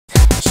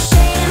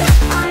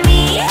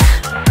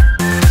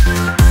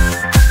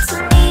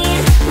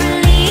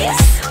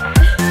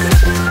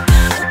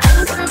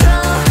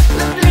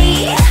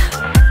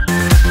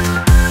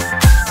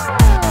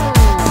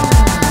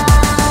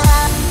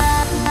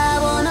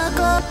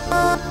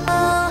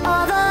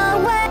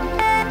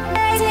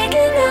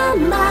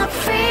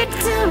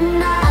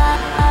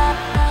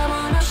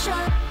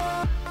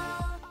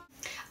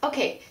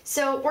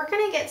So we're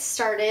gonna get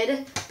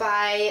started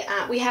by,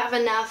 we have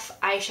enough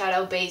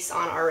eyeshadow base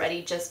on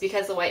already just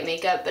because of white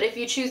makeup, but if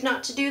you choose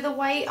not to do the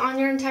white on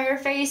your entire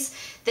face,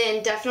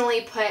 then definitely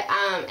put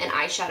an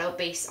eyeshadow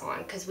base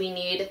on because we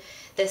need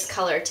this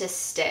color to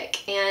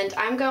stick. And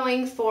I'm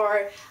going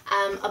for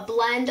a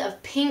blend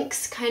of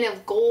pinks, kind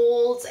of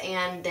golds,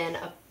 and then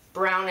a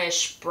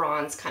brownish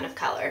bronze kind of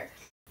color.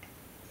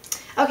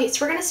 Okay,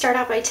 so we're gonna start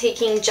out by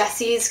taking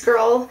Jessie's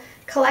Girl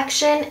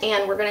collection,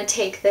 and we're going to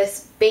take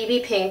this baby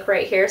pink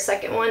right here,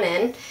 second one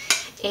in,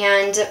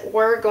 and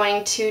we're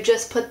going to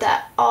just put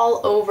that all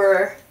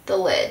over the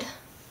lid.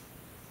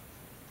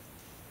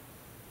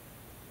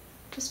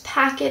 Just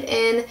pack it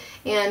in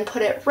and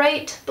put it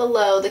right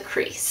below the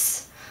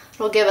crease.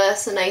 It'll give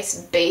us a nice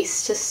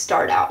base to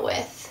start out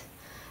with.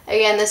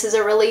 Again, this is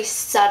a really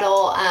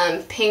subtle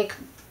pink,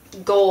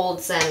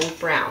 golds, and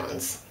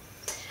browns.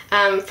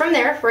 From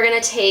there, we're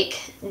going to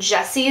take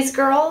Jessie's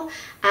Girl.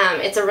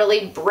 It's a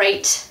really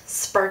bright,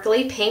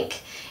 sparkly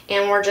pink,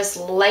 and we're just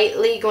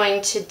lightly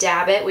going to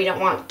dab it. We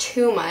don't want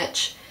too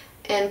much,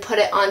 and put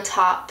it on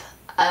top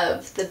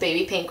of the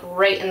baby pink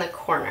right in the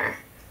corner.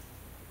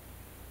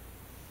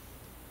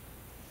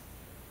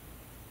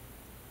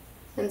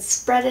 And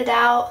spread it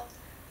out.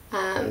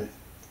 It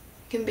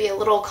can be a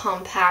little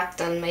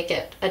compact and make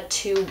it a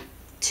too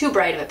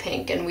bright of a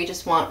pink, and we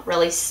just want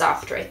really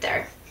soft right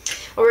there.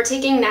 What we're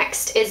taking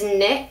next is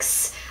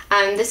NYX.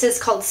 This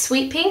is called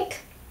Sweet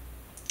Pink,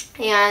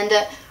 and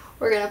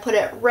we're going to put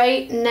it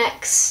right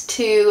next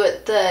to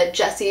the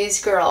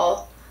Jessie's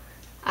Girl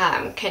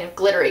kind of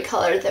glittery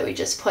color that we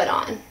just put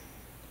on.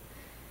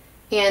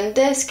 And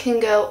this can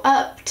go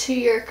up to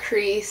your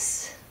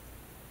crease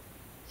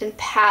and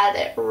pat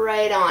it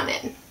right on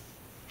in.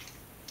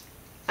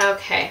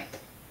 Okay.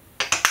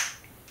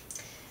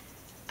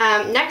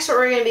 Next, what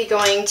we're going to be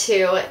going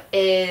to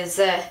is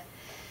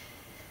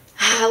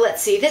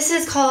let's see, this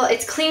is called,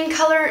 it's Clean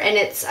Color, and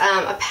it's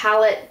a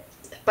palette,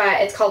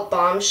 but it's called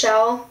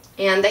Bombshell,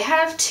 and they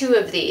have two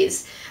of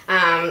these.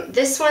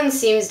 This one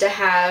seems to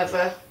have,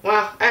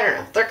 well, I don't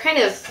know, they're kind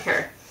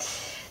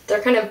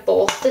of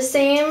both the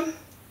same,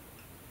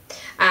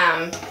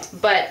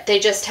 but they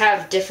just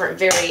have different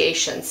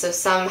variations. So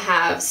some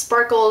have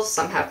sparkles,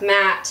 some have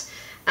matte.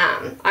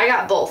 I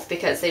got both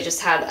because they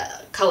just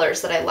had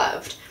colors that I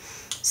loved.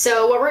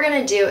 So what we're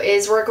going to do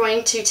is we're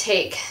going to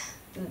take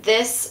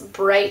this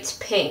bright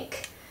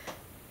pink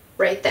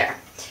right there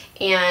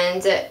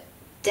and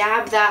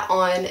dab that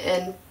on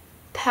and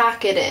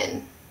pack it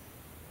in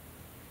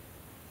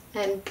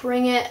and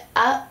bring it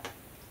up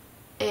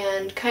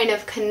and kind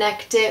of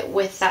connect it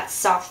with that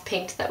soft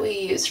pink that we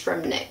used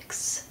from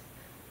NYX.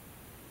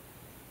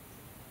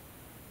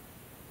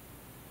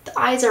 The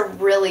eyes are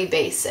really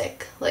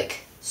basic, like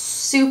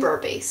super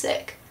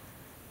basic.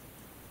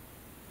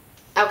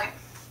 Okay.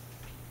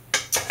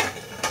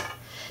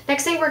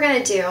 Next thing we're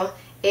going to do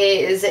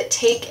is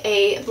take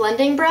a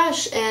blending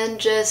brush and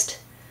just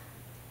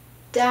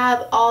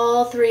dab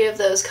all three of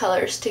those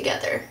colors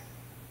together.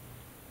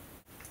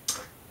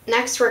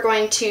 Next, we're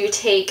going to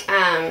take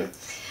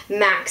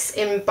MAC's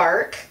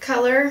Embark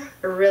color,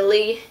 a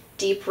really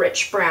deep,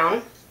 rich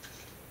brown,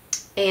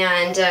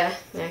 and I'm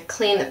going to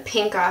clean the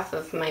pink off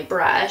of my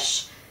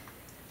brush,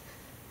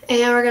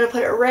 and we're going to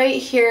put it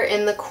right here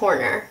in the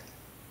corner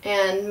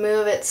and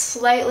move it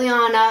slightly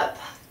on up,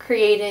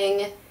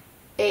 creating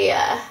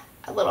a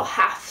little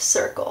half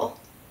circle.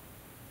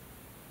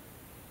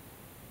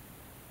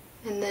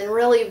 And then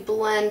really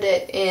blend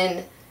it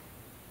in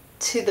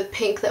to the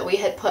pink that we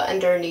had put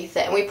underneath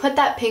it. And we put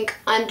that pink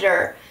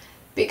under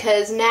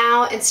because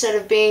now, instead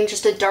of being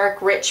just a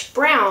dark, rich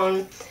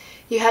brown,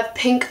 you have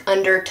pink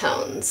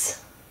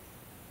undertones.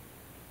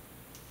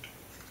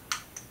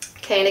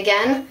 Okay, and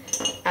again,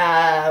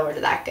 where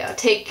did that go?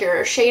 Take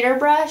your shader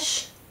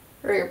brush,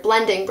 or your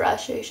blending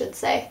brush, you should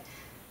say,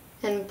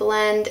 and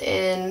blend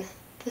in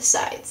the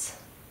sides.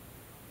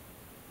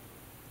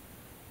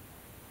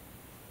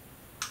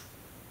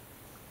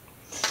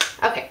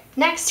 Okay,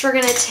 next we're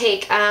going to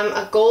take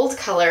a gold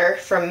color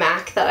from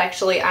MAC that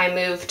actually I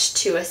moved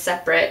to a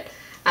separate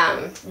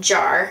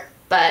jar,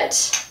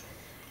 but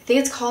I think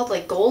it's called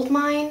like Gold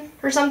Mine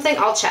or something.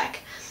 I'll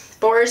check.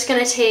 But we're just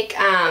going to take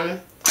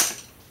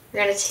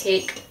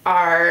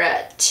our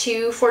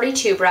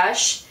 242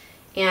 brush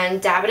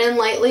and dab it in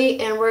lightly,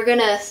 and we're going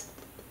to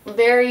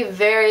very,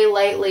 very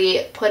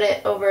lightly put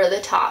it over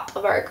the top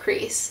of our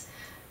crease,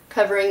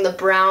 covering the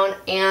brown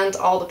and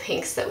all the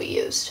pinks that we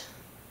used.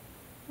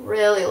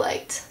 Really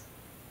light.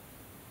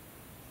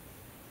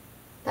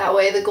 That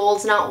way the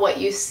gold's not what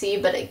you see,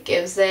 but it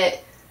gives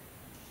it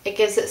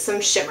some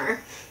shimmer.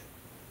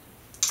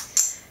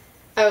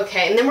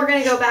 Okay, and then we're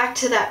going to go back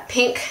to that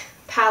pink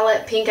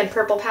palette, pink and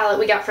purple palette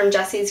we got from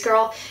Jessie's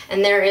Girl,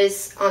 and there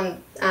is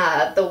on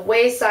the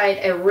way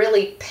side a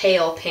really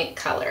pale pink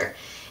color.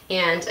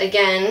 And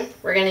again,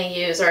 we're going to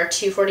use our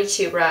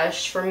 242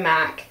 brush from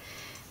MAC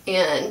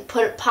and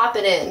pop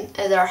it in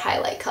as our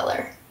highlight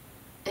color.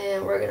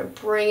 And we're going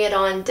to bring it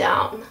on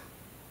down.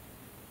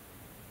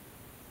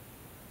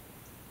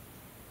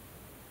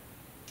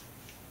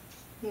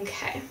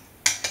 Okay.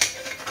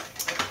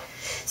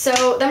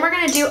 So then we're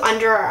going to do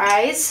under our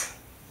eyes.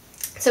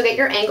 So get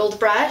your angled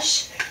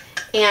brush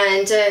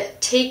and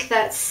take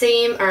that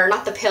same, or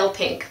not the pale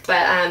pink,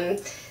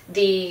 but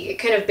the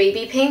kind of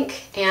baby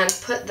pink, and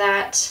put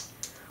that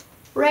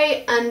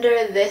right under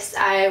this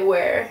eye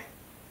where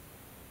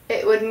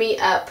it would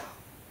meet up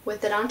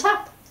with it on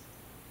top.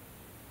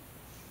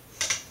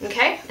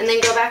 Okay, and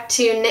then go back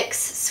to NYX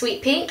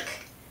Sweet Pink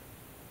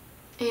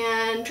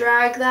and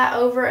drag that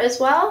over as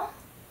well,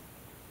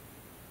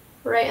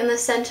 right in the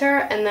center,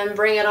 and then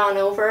bring it on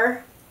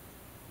over.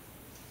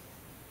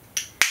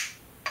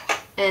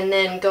 And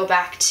then go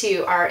back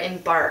to our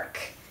Embark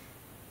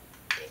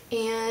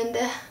and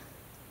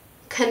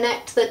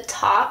connect the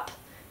top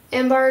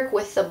Embark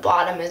with the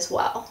bottom as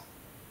well.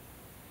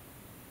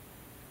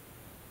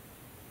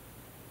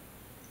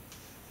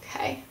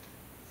 Okay.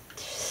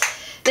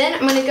 Then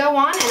I'm going to go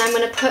on and I'm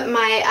going to put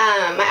my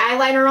my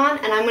eyeliner on,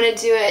 and I'm going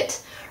to do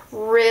it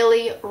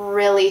really,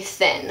 really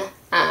thin.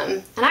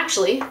 And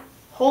actually,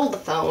 hold the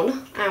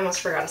phone. I almost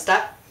forgot a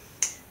step.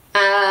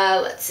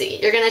 Let's see.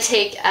 You're going to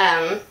take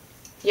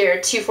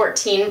your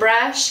 214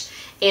 brush,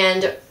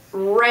 and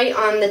right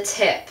on the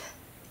tip,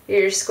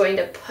 you're just going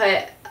to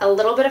put a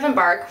little bit of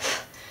Embark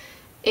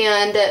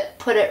and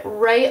put it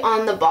right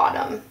on the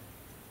bottom.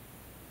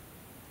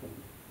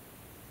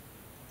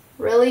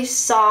 Really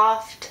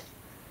soft,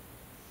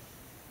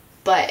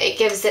 but it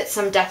gives it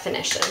some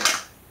definition.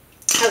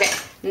 Okay,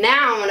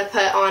 now I'm going to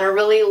put on a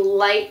really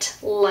light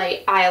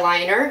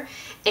eyeliner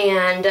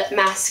and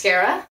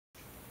mascara.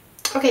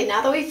 Okay,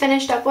 now that we've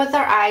finished up with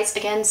our eyes,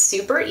 again,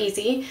 super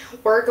easy,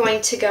 we're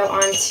going to go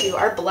on to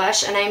our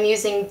blush, and I'm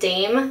using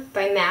Dame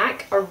by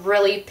MAC, a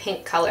really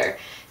pink color.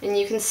 And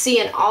you can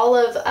see in all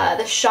of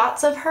the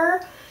shots of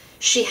her,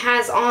 she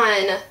has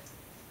on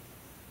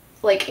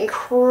like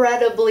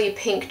incredibly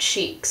pink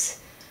cheeks,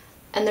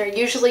 and they're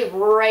usually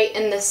right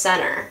in the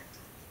center.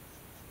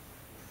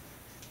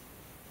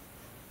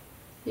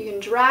 You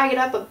can drag it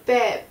up a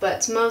bit, but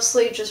it's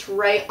mostly just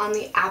right on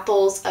the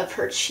apples of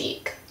her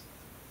cheek.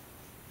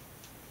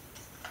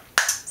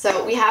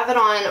 So we have it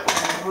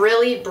on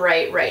really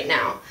bright right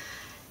now.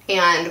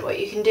 And what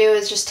you can do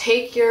is just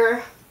take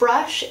your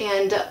brush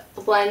and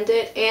blend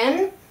it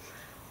in.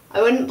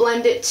 I wouldn't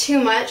blend it too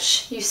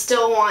much. You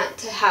still want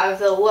to have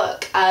the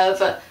look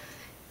of,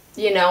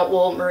 you know,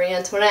 well, Marie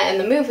Antoinette in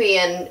the movie,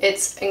 and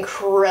it's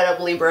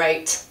incredibly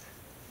bright.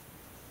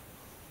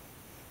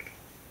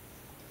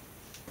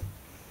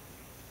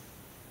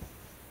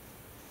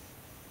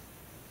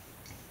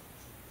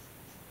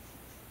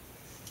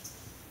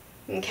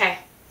 Okay.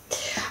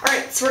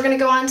 Alright, so we're going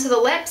to go on to the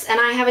lips, and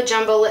I have a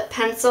jumbo lip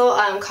pencil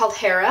called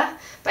Hera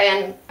by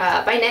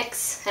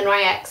NYX,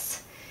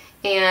 NYX,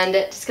 and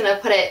just going to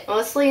put it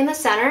mostly in the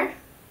center.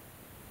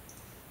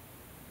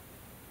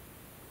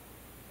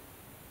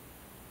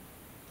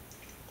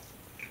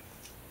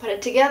 Put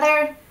it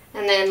together,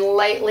 and then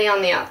lightly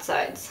on the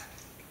outsides.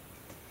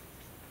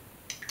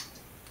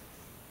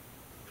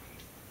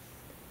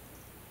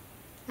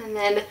 And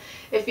then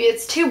if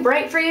it's too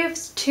bright for you, if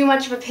it's too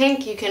much of a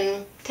pink, you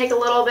can take a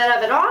little bit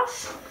of it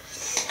off.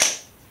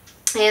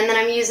 And then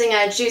I'm using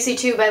a Juicy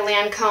 2 by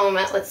Lancome.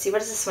 Let's see,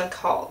 what is this one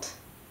called?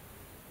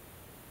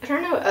 I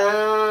don't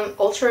know.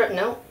 Ultra,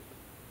 no.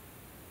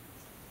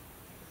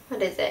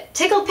 What is it?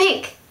 Tickled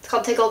Pink. It's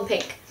called Tickled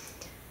Pink.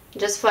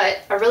 Just put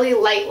a really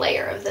light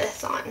layer of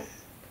this on.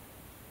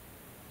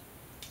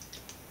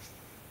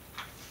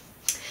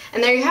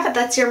 And there you have it.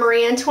 That's your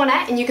Marie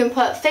Antoinette, and you can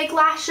put fake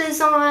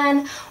lashes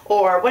on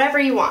or whatever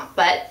you want,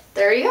 but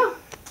there you go.